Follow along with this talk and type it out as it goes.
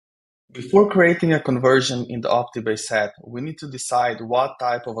Before creating a conversion in the Optibase set, we need to decide what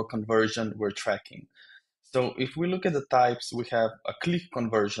type of a conversion we're tracking. So if we look at the types, we have a click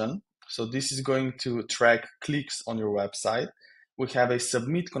conversion. So this is going to track clicks on your website. We have a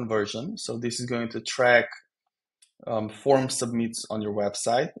submit conversion. So this is going to track form submits on your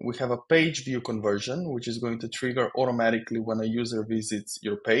website. We have a page view conversion, which is going to trigger automatically when a user visits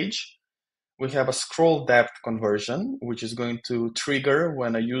your page. We have a scroll depth conversion, which is going to trigger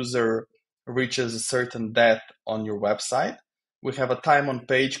when a user reaches a certain depth on your website. We have a time on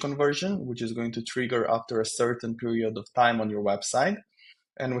page conversion, which is going to trigger after a certain period of time on your website.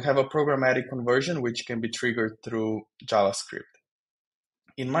 And we have a programmatic conversion, which can be triggered through JavaScript.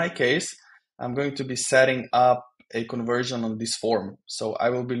 In my case, I'm going to be setting up a conversion on this form. So I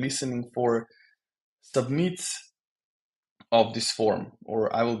will be listening for submits of this form,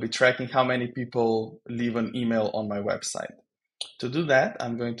 or I will be tracking how many people leave an email on my website. To do that,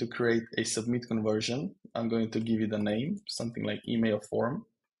 I'm going to create a submit conversion. I'm going to give it a name, something like email form.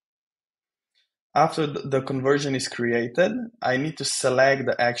 After the conversion is created, I need to select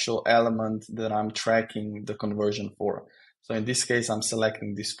the actual element that I'm tracking the conversion for. So in this case, I'm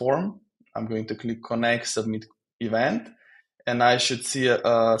selecting this form. I'm going to click Connect Submit Event, and I should see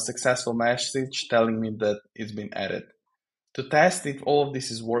a successful message telling me that it's been added. To test if all of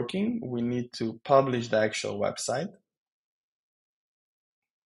this is working, we need to publish the actual website.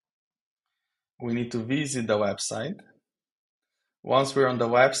 We need to visit the website. Once we're on the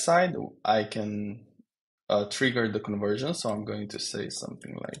website, I can trigger the conversion. So I'm going to say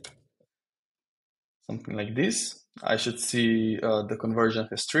something like this. I should see the conversion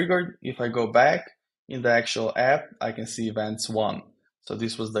has triggered. If I go back in the actual app, I can see events 1. So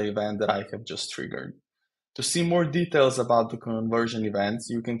this was the event that I have just triggered. To see more details about the conversion events,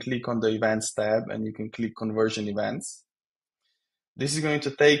 you can click on the Events tab and you can click Conversion Events. This is going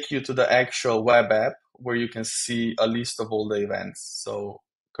to take you to the actual web app where you can see a list of all the events. So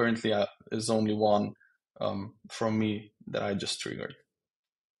currently there's only one from me that I just triggered.